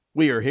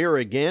We are here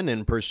again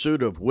in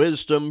pursuit of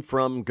wisdom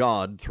from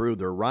God through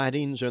the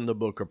writings in the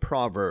book of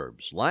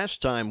Proverbs.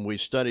 Last time we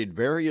studied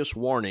various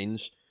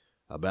warnings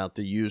about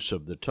the use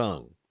of the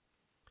tongue.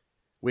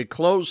 We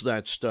closed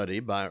that study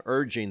by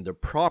urging the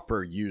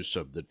proper use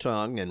of the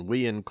tongue, and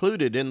we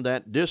included in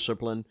that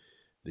discipline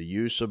the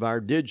use of our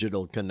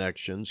digital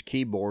connections,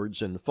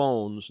 keyboards and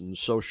phones, and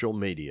social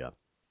media.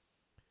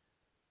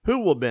 Who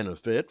will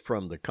benefit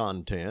from the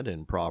content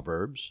in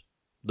Proverbs?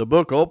 The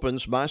book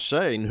opens by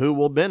saying, who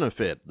will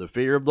benefit? The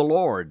fear of the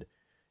Lord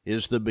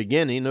is the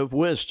beginning of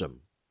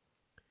wisdom.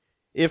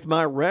 If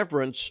my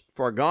reverence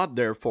for God,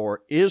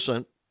 therefore,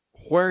 isn't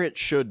where it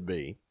should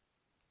be,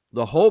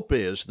 the hope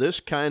is this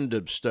kind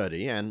of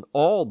study and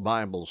all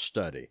Bible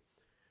study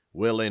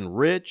will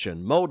enrich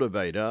and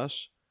motivate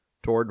us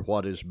toward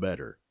what is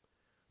better.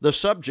 The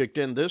subject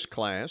in this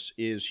class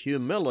is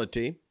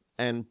humility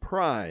and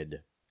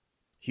pride.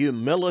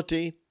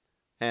 Humility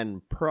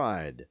and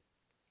pride.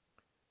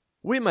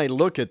 We may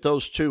look at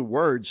those two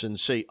words and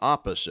see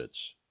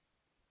opposites.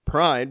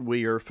 Pride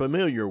we are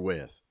familiar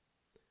with.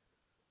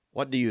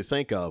 What do you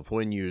think of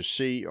when you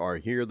see or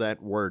hear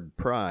that word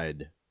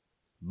pride?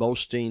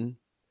 Boasting,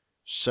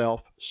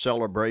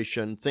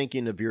 self-celebration,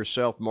 thinking of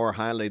yourself more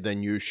highly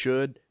than you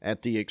should,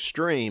 at the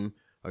extreme,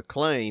 a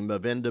claim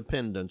of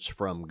independence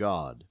from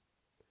God.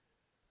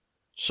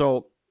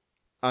 So,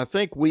 I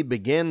think we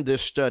begin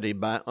this study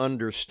by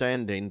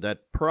understanding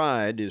that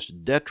pride is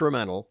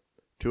detrimental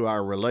to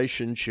our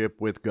relationship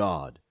with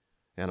God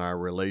and our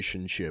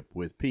relationship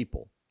with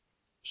people.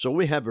 So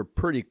we have a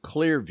pretty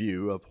clear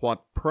view of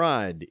what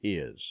pride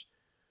is.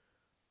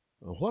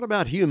 What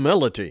about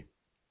humility?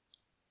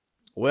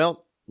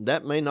 Well,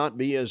 that may not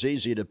be as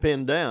easy to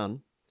pin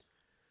down.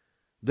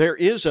 There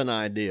is an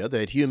idea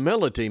that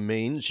humility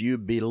means you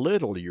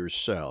belittle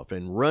yourself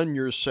and run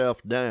yourself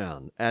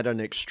down. At an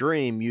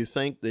extreme, you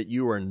think that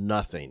you are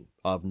nothing,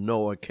 of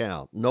no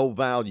account, no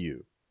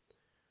value.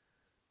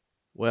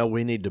 Well,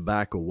 we need to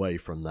back away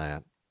from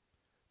that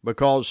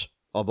because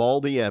of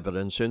all the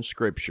evidence in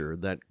Scripture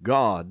that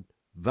God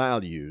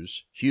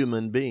values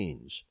human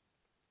beings.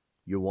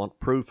 You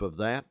want proof of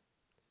that?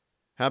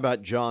 How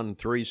about John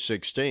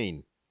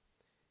 3:16?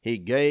 He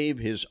gave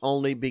His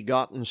only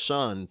begotten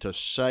Son to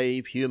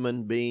save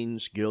human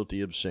beings guilty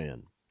of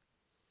sin.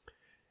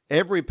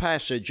 Every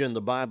passage in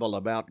the Bible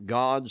about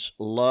God's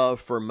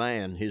love for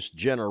man, His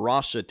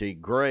generosity,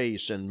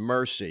 grace, and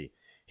mercy,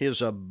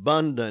 His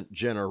abundant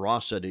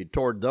generosity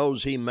toward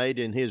those He made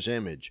in His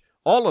image,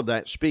 all of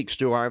that speaks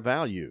to our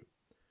value.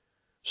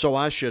 So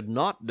I should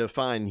not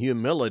define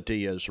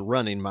humility as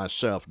running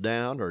myself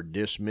down or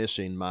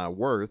dismissing my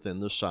worth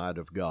in the sight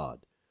of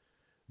God.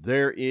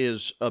 There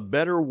is a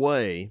better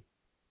way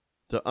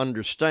to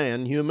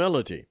understand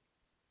humility.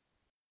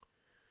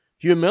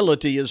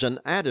 Humility is an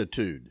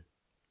attitude.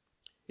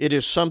 It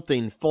is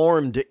something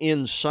formed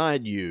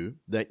inside you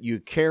that you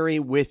carry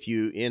with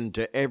you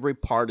into every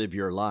part of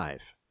your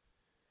life.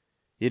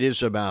 It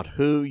is about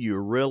who you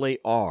really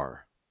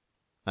are,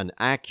 an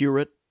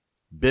accurate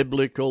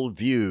biblical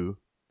view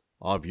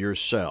of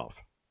yourself.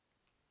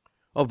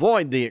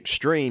 Avoid the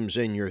extremes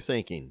in your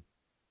thinking.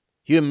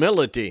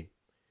 Humility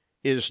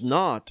is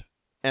not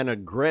an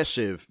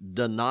aggressive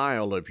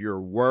denial of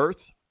your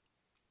worth.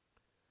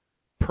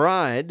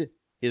 Pride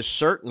is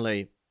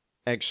certainly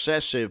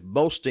excessive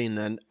boasting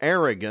and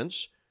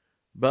arrogance,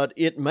 but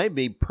it may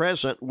be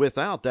present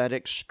without that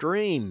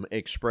extreme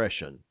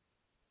expression.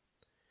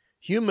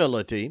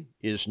 Humility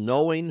is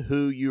knowing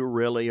who you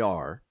really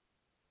are,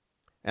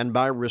 and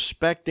by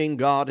respecting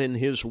God and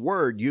His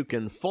Word, you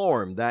can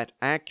form that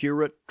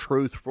accurate,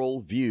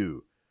 truthful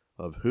view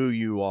of who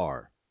you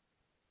are.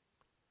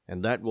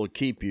 And that will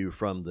keep you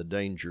from the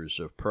dangers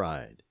of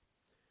pride.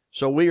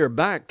 So we are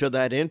back to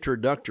that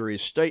introductory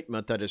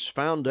statement that is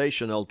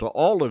foundational to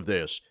all of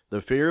this.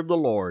 The fear of the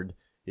Lord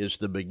is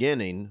the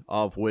beginning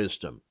of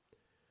wisdom.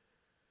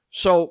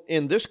 So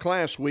in this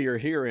class we are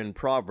here in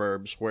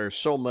Proverbs where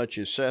so much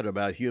is said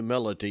about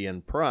humility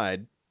and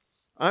pride.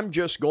 I'm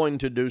just going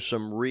to do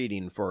some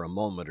reading for a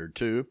moment or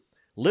two.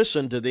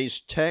 Listen to these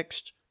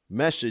text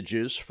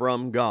messages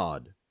from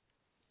God.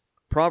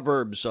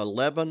 Proverbs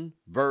 11,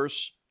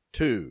 verse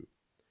 2.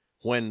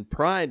 When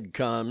pride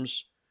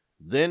comes,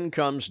 then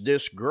comes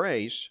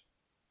disgrace,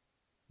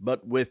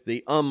 but with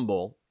the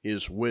humble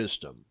is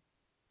wisdom.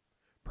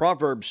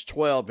 Proverbs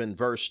 12 and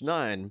verse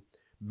 9.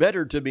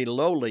 Better to be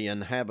lowly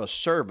and have a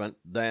servant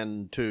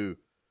than to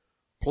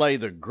play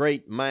the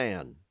great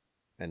man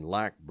and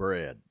lack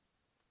bread.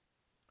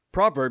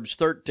 Proverbs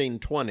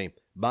 13:20.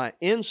 By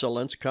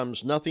insolence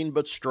comes nothing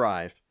but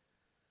strife,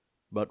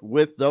 but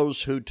with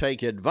those who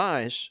take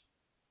advice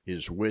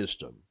is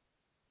wisdom.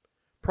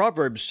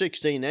 Proverbs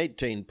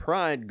 16:18.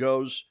 Pride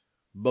goes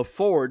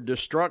before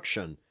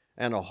destruction,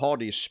 and a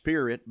haughty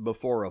spirit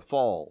before a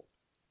fall.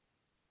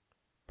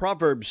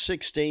 Proverbs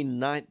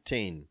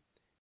 16:19.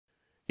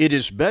 It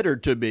is better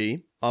to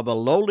be of a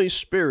lowly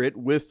spirit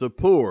with the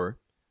poor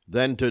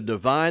than to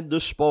divide the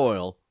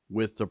spoil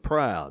with the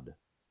proud.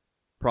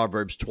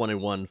 Proverbs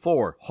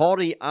 21:4.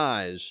 Haughty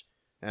eyes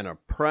and a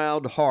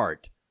proud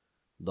heart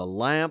the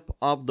lamp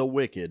of the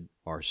wicked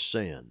are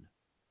sin.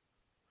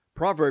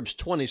 Proverbs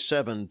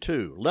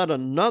 27:2, let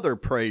another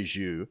praise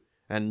you,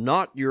 and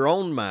not your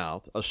own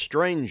mouth, a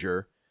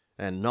stranger,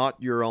 and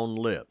not your own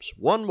lips.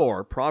 One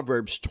more,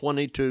 Proverbs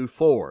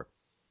 22:4,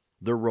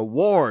 the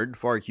reward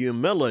for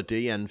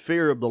humility and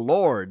fear of the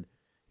Lord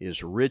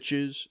is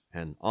riches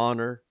and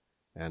honor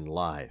and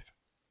life.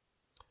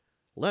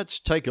 Let's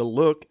take a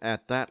look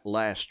at that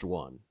last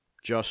one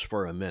just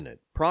for a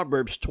minute.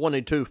 Proverbs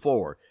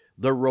 22:4,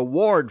 the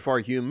reward for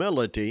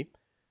humility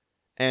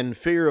and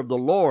fear of the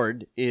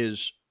Lord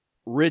is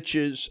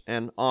riches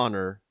and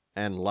honor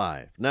and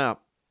life.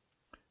 Now,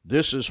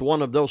 this is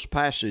one of those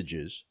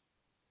passages,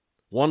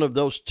 one of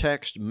those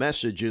text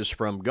messages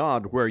from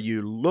God where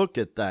you look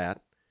at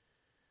that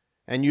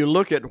and you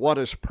look at what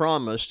is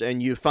promised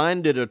and you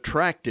find it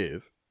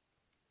attractive,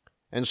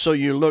 and so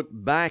you look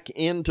back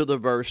into the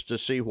verse to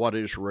see what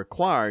is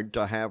required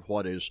to have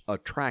what is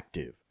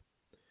attractive.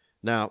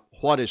 Now,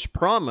 what is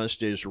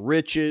promised is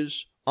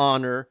riches,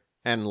 honor,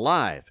 and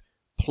life.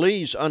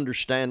 Please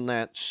understand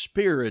that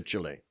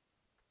spiritually.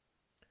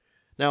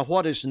 Now,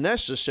 what is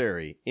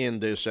necessary in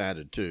this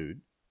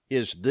attitude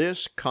is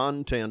this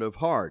content of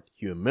heart,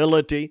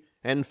 humility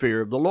and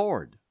fear of the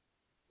Lord.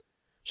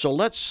 So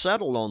let's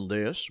settle on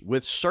this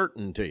with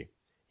certainty.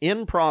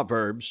 In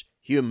Proverbs,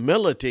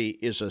 humility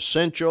is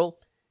essential,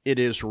 it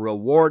is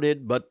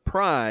rewarded, but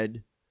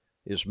pride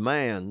is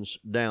man's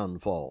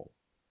downfall.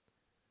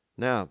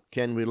 Now,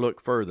 can we look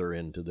further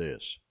into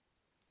this?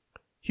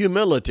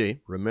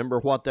 Humility, remember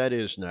what that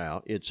is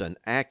now, it's an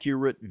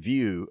accurate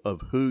view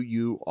of who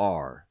you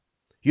are.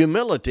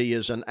 Humility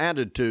is an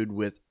attitude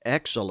with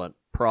excellent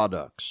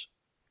products.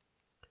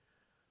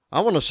 I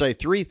want to say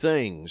three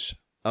things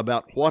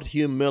about what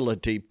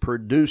humility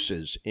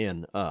produces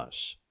in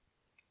us.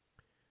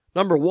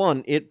 Number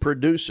one, it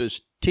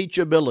produces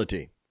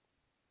teachability.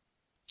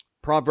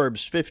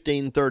 Proverbs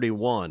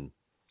 15:31,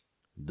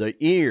 the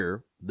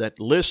ear that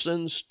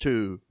listens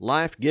to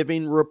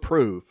life-giving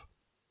reproof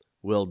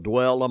will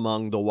dwell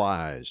among the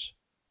wise.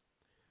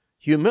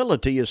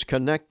 Humility is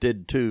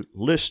connected to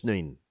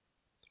listening,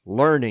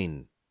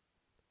 learning,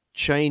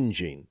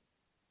 changing.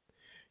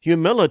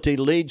 Humility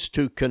leads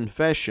to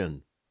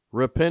confession,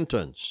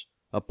 repentance,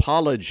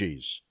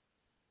 apologies,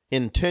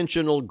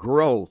 intentional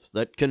growth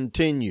that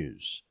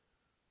continues,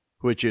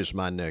 which is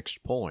my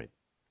next point.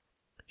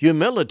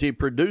 Humility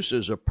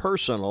produces a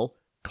personal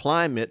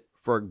climate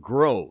for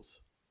growth.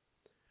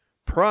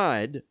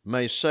 Pride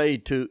may say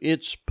to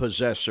its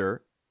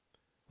possessor,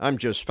 I'm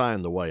just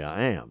fine the way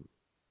I am.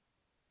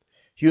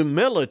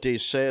 Humility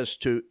says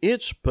to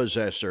its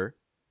possessor,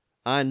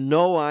 I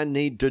know I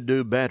need to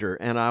do better,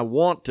 and I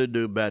want to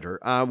do better.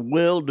 I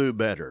will do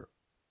better.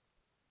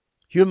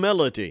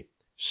 Humility,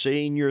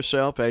 seeing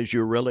yourself as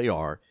you really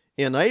are,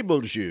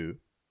 enables you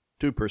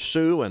to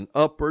pursue an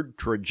upward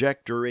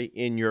trajectory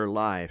in your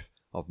life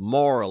of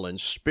moral and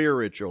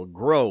spiritual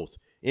growth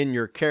in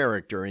your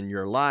character, in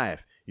your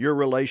life, your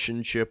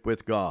relationship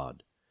with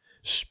God.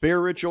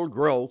 Spiritual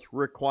growth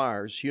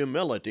requires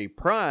humility.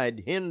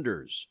 Pride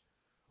hinders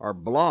or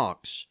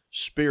blocks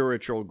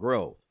spiritual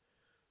growth,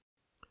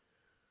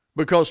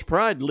 because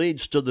pride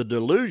leads to the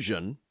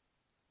delusion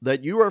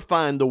that you are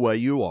fine the way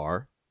you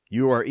are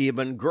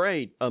even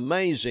great,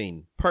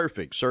 amazing,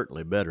 perfect,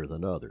 certainly better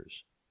than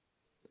others.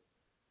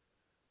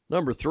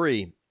 Number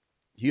three,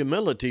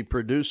 humility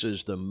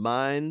produces the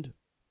mind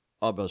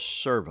of a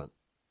servant.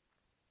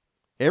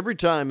 Every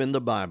time in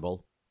the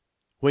Bible,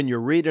 when you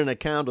read an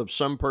account of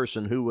some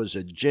person who was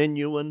a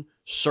genuine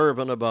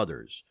servant of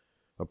others,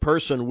 a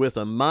person with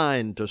a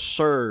mind to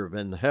serve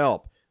and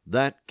help,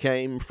 that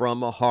came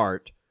from a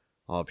heart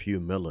of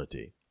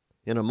humility.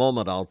 In a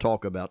moment, I'll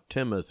talk about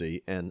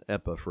Timothy and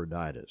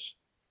Epaphroditus.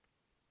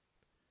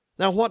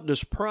 Now, what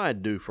does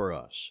pride do for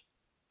us?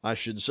 I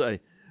should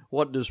say,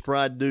 what does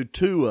pride do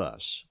to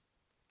us?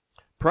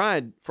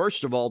 Pride,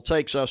 first of all,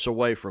 takes us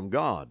away from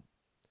God.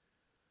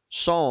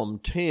 Psalm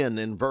 10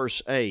 and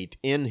verse 8,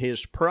 in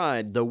his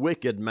pride the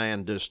wicked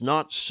man does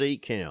not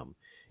seek him.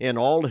 In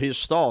all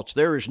his thoughts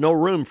there is no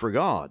room for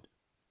God.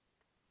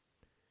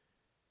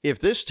 If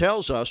this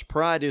tells us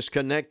pride is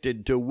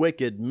connected to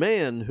wicked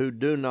men who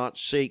do not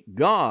seek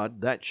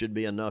God, that should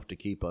be enough to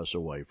keep us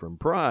away from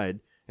pride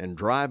and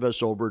drive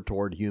us over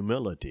toward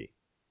humility.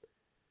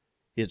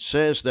 It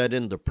says that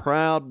in the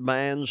proud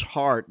man's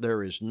heart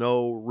there is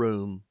no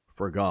room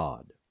for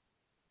God.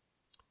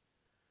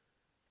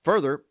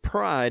 Further,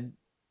 pride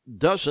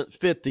doesn't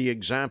fit the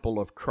example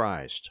of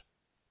Christ.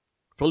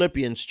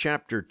 Philippians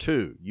chapter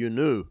 2, you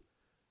knew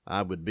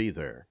I would be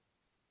there.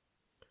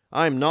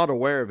 I am not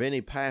aware of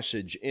any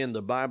passage in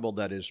the Bible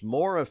that is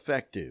more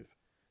effective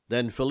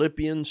than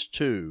Philippians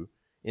 2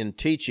 in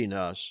teaching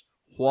us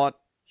what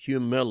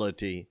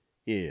humility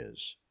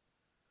is.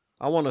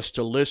 I want us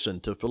to listen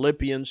to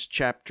Philippians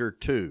chapter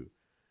 2.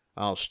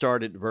 I'll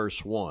start at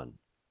verse 1.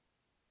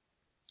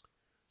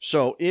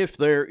 So if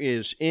there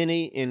is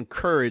any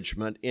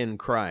encouragement in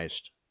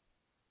Christ,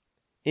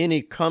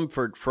 any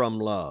comfort from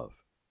love,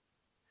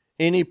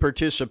 any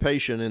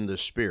participation in the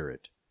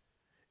Spirit,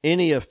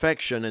 any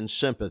affection and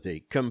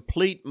sympathy.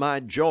 Complete my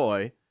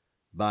joy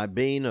by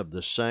being of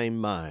the same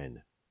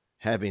mind,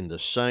 having the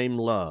same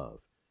love,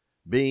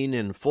 being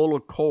in full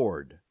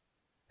accord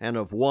and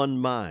of one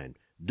mind.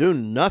 Do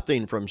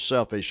nothing from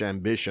selfish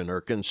ambition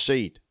or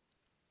conceit,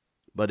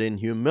 but in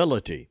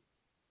humility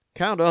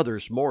count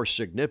others more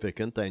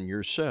significant than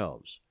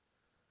yourselves.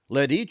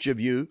 Let each of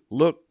you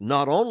look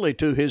not only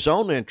to his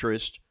own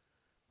interest,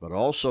 but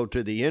also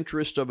to the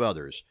interest of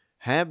others.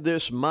 Have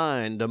this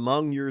mind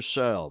among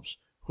yourselves,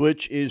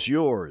 which is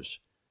yours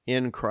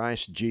in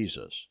Christ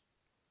Jesus.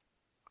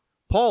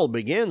 Paul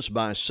begins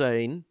by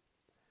saying,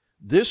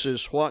 this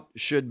is what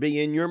should be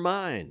in your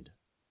mind.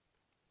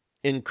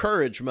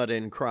 Encouragement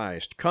in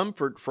Christ,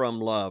 comfort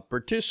from love,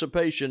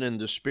 participation in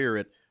the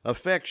Spirit,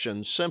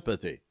 affection,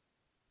 sympathy.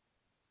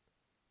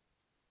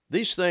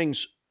 These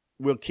things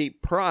will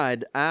keep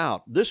pride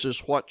out. This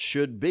is what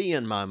should be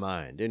in my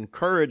mind.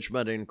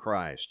 Encouragement in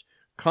Christ,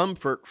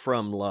 comfort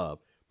from love,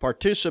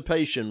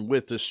 participation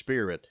with the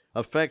Spirit,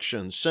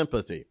 affection,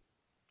 sympathy.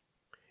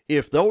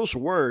 If those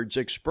words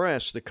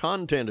express the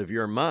content of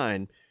your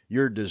mind,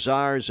 your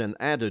desires and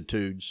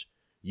attitudes,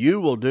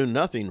 you will do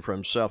nothing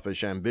from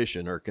selfish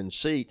ambition or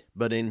conceit,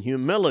 but in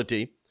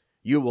humility,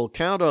 you will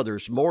count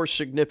others more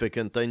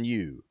significant than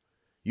you.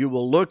 You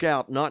will look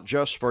out not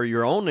just for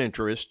your own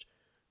interest,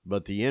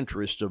 but the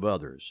interest of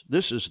others.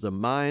 This is the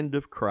mind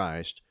of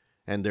Christ,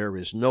 and there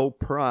is no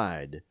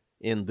pride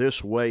in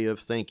this way of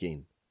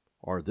thinking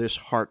or this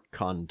heart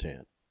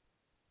content.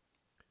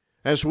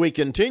 As we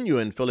continue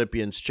in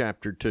Philippians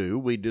chapter 2,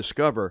 we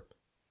discover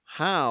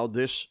how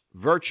this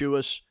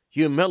virtuous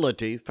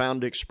humility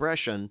found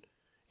expression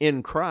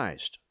in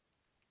Christ.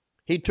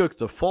 He took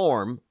the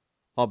form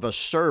of a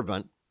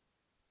servant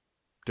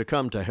to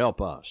come to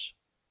help us,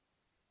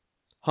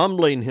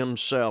 humbling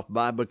himself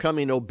by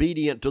becoming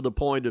obedient to the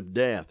point of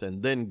death,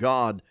 and then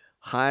God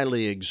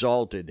highly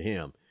exalted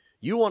him.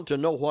 You want to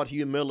know what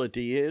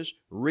humility is?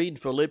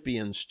 Read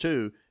Philippians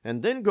 2,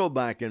 and then go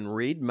back and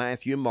read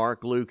Matthew,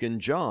 Mark, Luke, and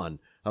John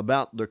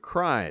about the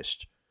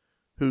Christ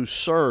who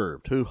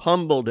served, who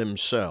humbled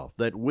himself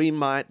that we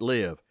might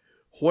live.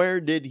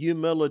 Where did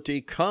humility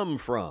come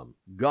from?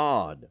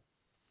 God.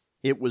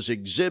 It was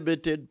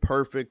exhibited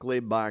perfectly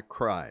by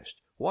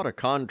Christ. What a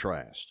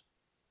contrast.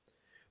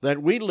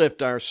 That we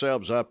lift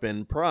ourselves up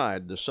in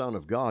pride, the Son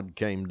of God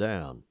came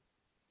down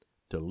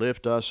to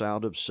lift us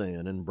out of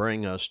sin and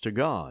bring us to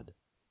God.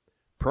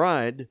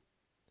 Pride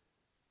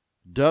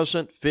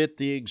doesn't fit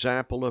the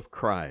example of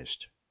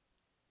Christ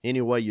any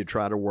way you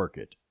try to work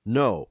it.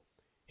 No,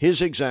 his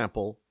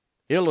example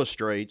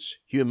illustrates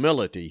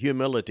humility.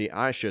 Humility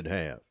I should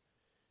have,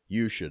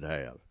 you should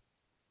have.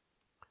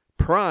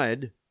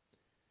 Pride,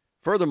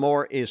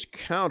 furthermore, is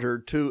counter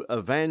to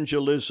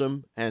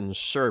evangelism and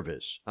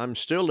service. I'm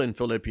still in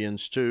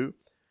Philippians 2.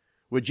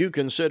 Would you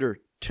consider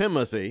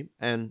Timothy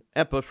and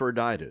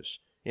Epaphroditus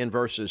in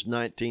verses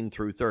 19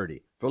 through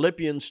 30?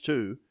 Philippians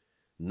 2,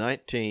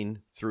 19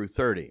 through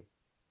 30.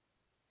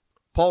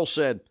 Paul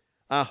said,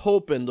 I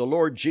hope in the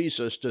Lord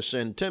Jesus to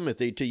send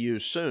Timothy to you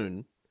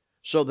soon,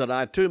 so that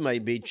I too may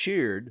be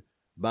cheered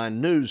by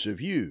news of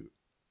you.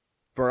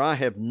 For I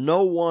have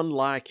no one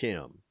like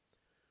him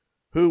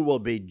who will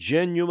be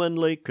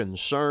genuinely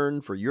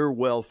concerned for your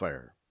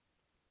welfare.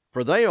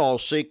 For they all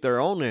seek their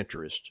own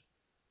interest,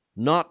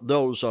 not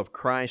those of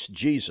Christ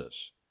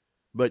Jesus.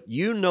 But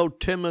you know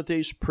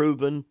Timothy's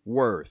proven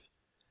worth,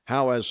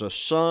 how as a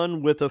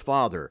son with a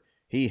father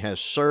he has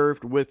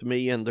served with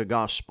me in the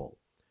gospel.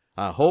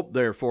 I hope,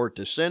 therefore,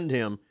 to send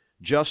him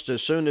just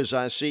as soon as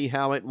I see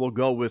how it will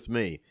go with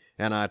me,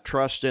 and I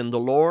trust in the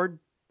Lord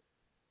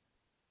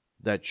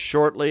that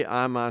shortly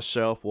I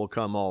myself will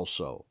come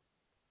also.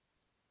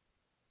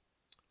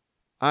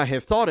 I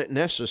have thought it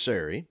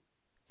necessary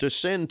to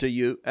send to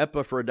you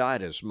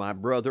Epaphroditus, my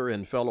brother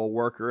and fellow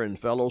worker and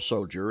fellow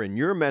soldier, and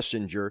your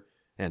messenger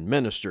and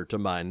minister to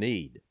my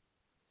need.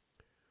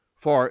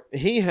 For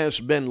he has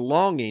been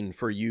longing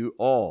for you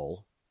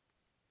all,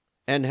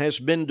 and has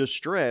been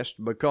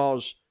distressed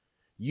because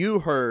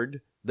you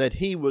heard that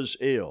he was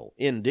ill.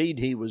 Indeed,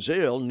 he was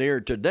ill, near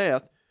to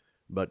death,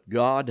 but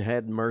God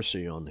had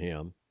mercy on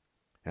him,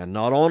 and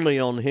not only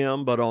on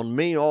him, but on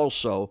me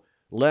also,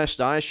 lest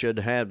I should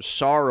have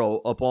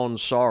sorrow upon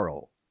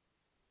sorrow.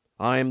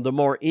 I am the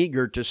more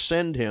eager to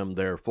send him,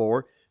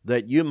 therefore,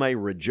 that you may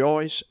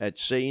rejoice at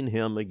seeing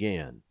him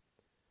again,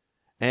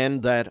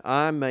 and that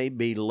I may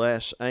be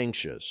less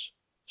anxious.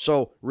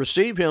 So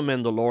receive him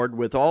in the Lord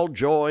with all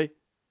joy,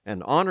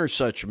 and honor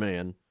such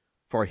men,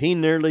 for he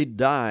nearly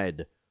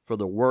died for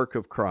the work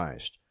of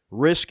Christ,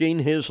 risking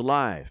his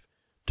life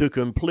to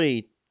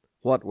complete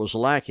what was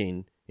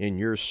lacking in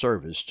your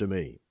service to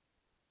me.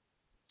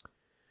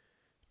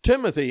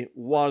 Timothy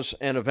was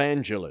an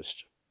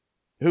evangelist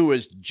who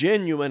was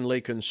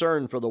genuinely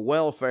concerned for the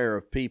welfare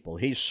of people.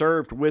 He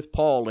served with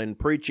Paul in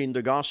preaching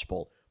the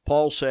gospel.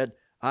 Paul said,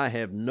 I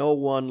have no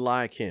one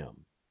like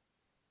him.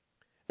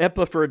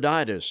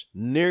 Epaphroditus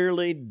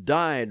nearly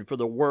died for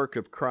the work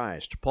of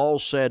Christ. Paul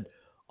said,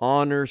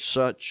 honor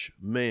such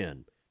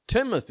men.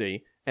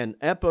 Timothy and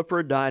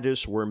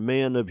Epaphroditus were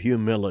men of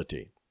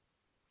humility,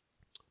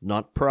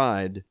 not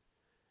pride,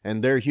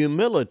 and their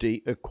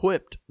humility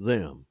equipped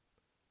them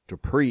to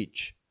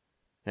preach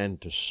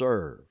and to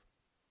serve.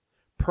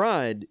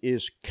 Pride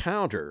is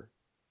counter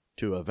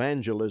to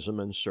evangelism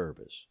and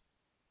service.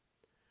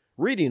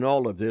 Reading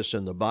all of this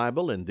in the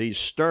Bible and these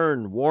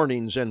stern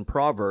warnings in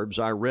Proverbs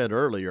I read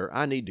earlier,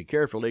 I need to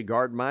carefully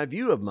guard my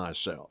view of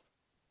myself.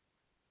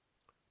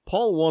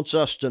 Paul wants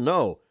us to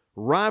know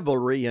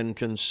rivalry and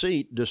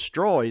conceit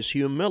destroys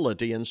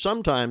humility, and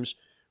sometimes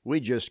we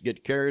just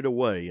get carried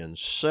away in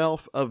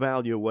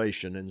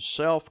self-evaluation and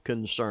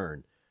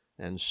self-concern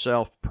and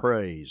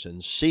self-praise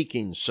and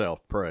seeking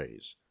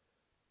self-praise.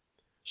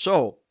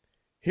 So,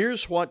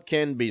 here's what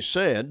can be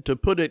said, to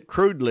put it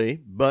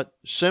crudely but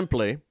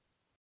simply.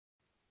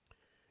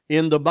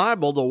 In the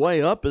Bible, the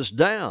way up is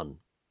down.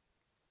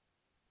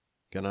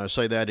 Can I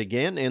say that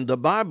again? In the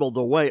Bible,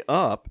 the way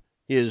up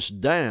is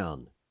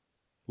down.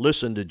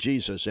 Listen to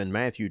Jesus in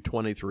Matthew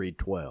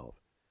 23:12.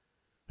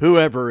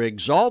 Whoever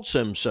exalts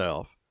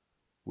himself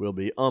will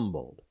be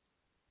humbled,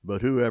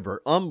 but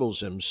whoever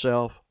humbles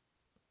himself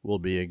will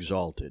be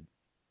exalted.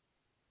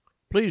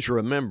 Please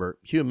remember,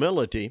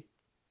 humility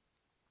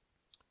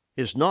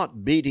is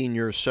not beating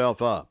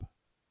yourself up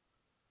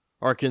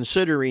or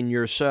considering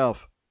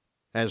yourself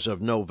as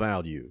of no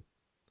value.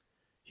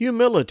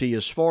 Humility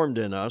is formed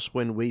in us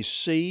when we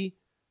see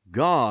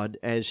God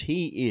as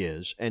He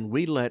is, and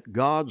we let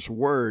God's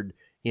Word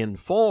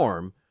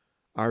inform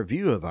our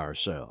view of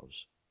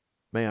ourselves.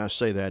 May I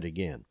say that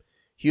again?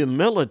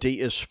 Humility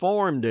is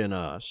formed in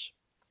us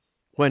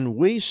when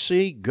we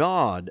see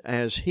God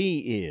as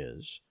He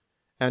is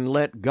and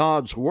let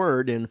God's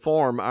Word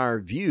inform our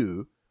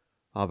view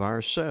of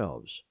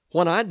ourselves.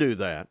 When I do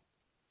that,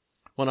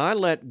 when I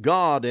let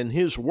God and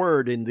His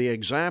Word in the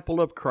example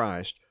of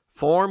Christ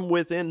form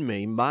within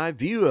me my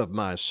view of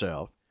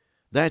myself,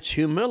 that's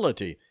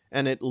humility,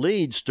 and it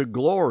leads to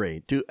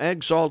glory, to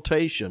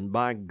exaltation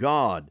by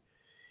God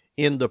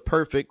in the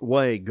perfect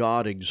way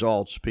God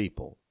exalts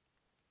people.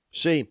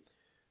 See,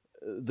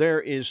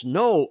 there is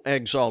no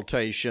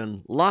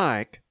exaltation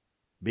like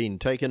being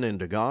taken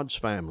into God's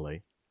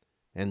family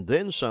and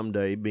then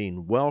someday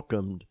being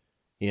welcomed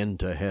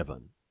into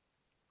heaven.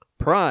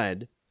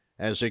 Pride,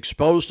 as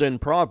exposed in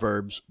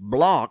Proverbs,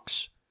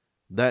 blocks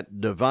that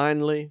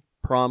divinely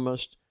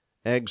promised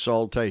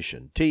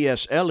exaltation.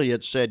 T.S.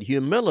 Eliot said,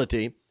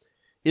 humility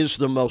is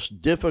the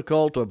most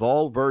difficult of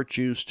all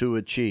virtues to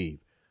achieve.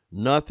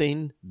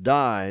 Nothing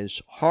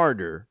dies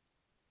harder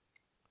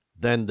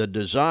than the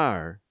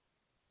desire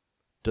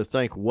to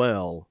think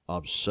well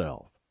of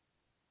self.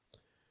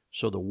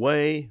 So the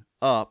way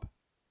up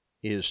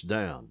is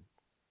down.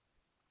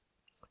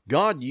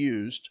 God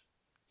used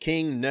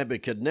King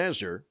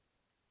Nebuchadnezzar,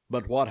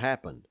 but what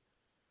happened?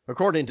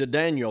 According to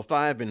Daniel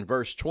 5 in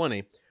verse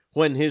 20,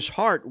 when his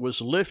heart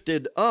was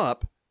lifted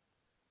up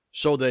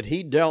so that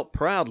he dealt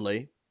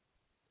proudly,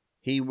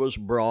 he was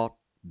brought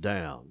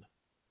down.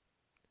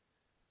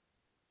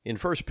 In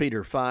 1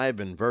 Peter 5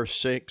 and verse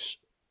 6,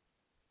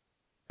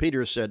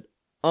 Peter said,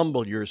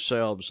 Humble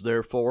yourselves,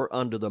 therefore,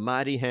 under the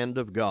mighty hand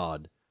of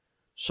God,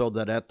 so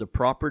that at the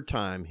proper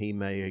time He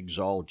may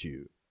exalt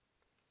you.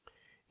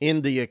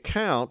 In the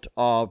account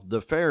of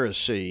the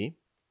Pharisee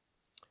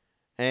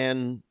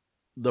and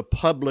the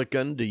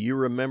publican, do you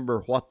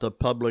remember what the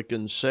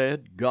publican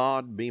said?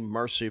 God be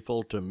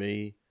merciful to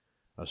me,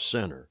 a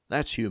sinner.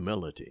 That's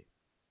humility.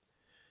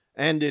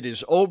 And it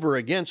is over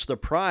against the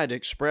pride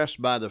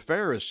expressed by the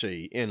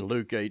Pharisee in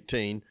Luke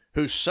 18,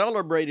 who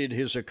celebrated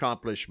his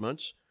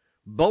accomplishments,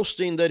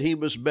 boasting that he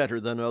was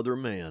better than other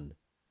men.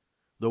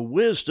 The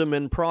wisdom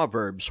in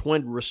Proverbs,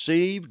 when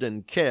received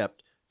and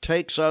kept,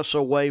 takes us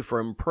away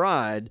from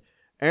pride,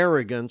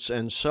 arrogance,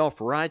 and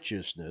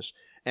self-righteousness,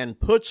 and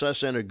puts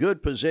us in a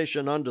good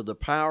position under the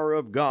power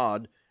of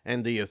God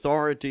and the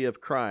authority of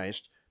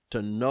Christ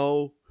to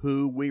know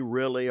who we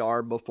really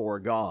are before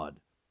God.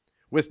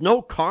 With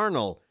no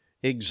carnal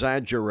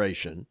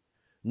exaggeration,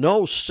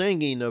 no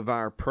singing of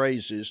our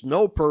praises,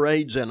 no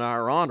parades in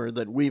our honor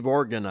that we've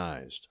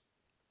organized.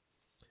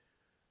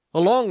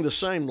 Along the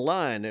same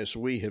line as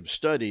we have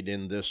studied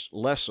in this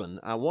lesson,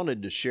 I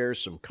wanted to share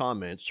some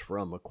comments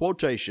from a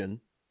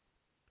quotation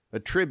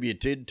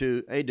attributed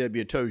to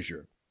A.W.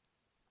 Tozier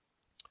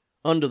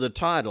under the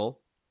title,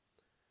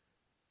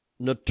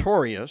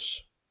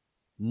 Notorious,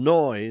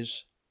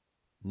 Noise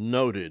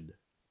Noted.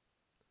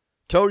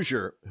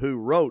 Tozier, who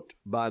wrote,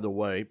 by the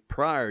way,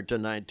 prior to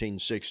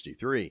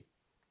 1963,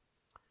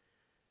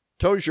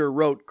 Tozier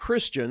wrote,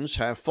 Christians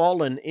have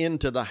fallen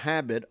into the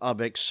habit of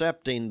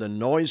accepting the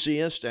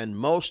noisiest and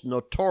most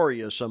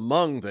notorious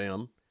among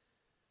them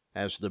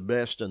as the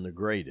best and the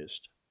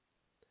greatest.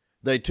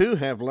 They too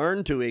have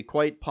learned to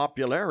equate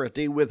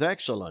popularity with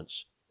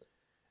excellence,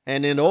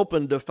 and in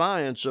open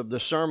defiance of the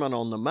Sermon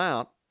on the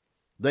Mount,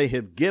 they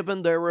have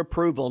given their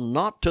approval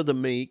not to the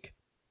meek,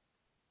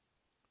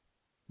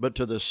 but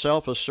to the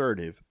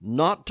self-assertive,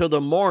 not to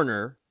the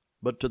mourner,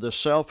 but to the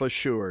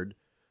self-assured,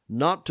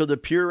 not to the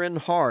pure in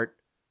heart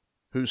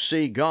who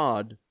see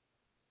God,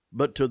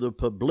 but to the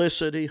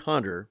publicity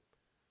hunter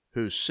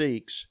who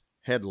seeks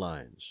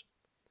headlines.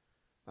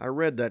 I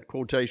read that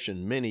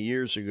quotation many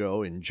years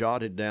ago and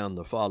jotted down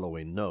the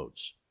following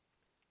notes.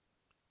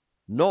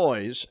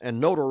 Noise and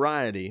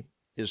notoriety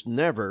is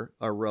never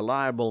a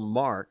reliable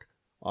mark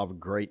of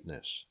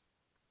greatness.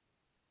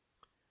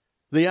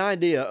 The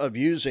idea of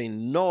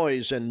using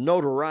noise and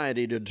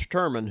notoriety to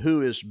determine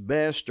who is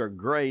best or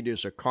great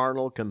is a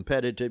carnal,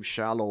 competitive,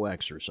 shallow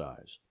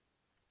exercise.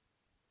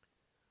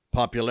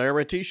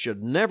 Popularity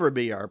should never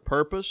be our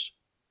purpose.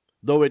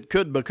 Though it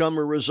could become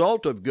a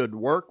result of good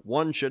work,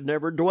 one should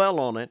never dwell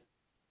on it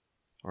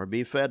or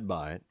be fed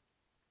by it.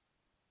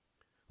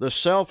 The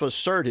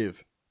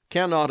self-assertive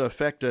cannot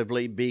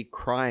effectively be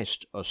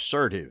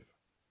Christ-assertive.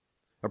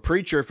 A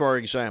preacher, for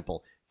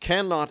example,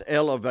 cannot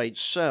elevate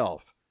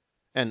self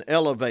and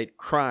elevate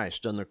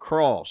Christ and the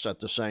cross at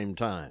the same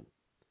time.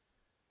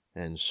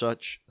 And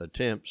such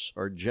attempts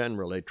are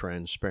generally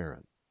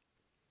transparent.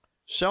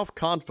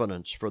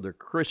 Self-confidence for the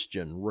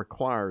Christian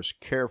requires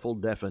careful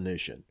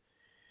definition.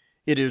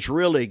 It is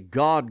really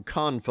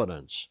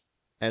God-confidence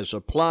as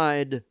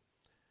applied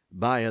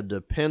by a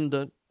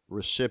dependent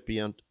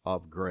recipient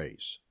of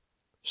grace.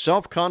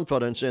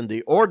 Self-confidence in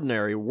the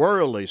ordinary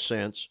worldly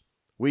sense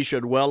we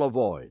should well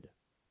avoid.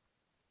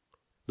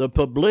 The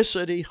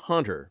publicity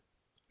hunter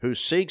who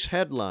seeks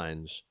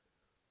headlines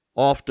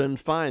often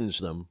finds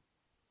them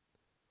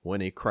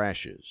when he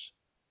crashes.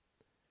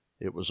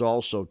 It was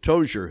also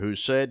Tozer who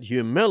said,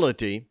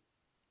 humility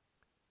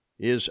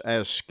is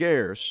as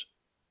scarce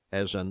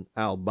as an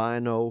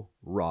albino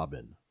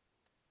robin.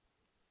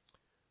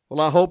 Well,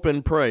 I hope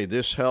and pray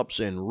this helps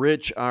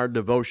enrich our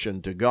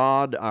devotion to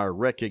God, our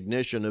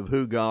recognition of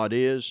who God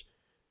is,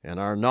 and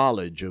our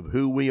knowledge of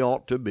who we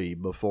ought to be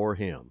before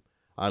Him.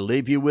 I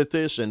leave you with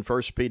this in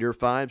 1 Peter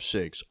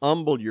 5:6.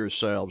 Humble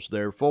yourselves,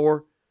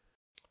 therefore,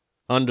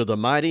 under the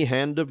mighty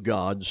hand of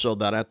God, so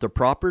that at the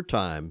proper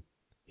time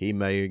He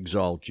may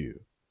exalt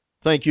you.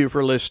 Thank you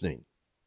for listening.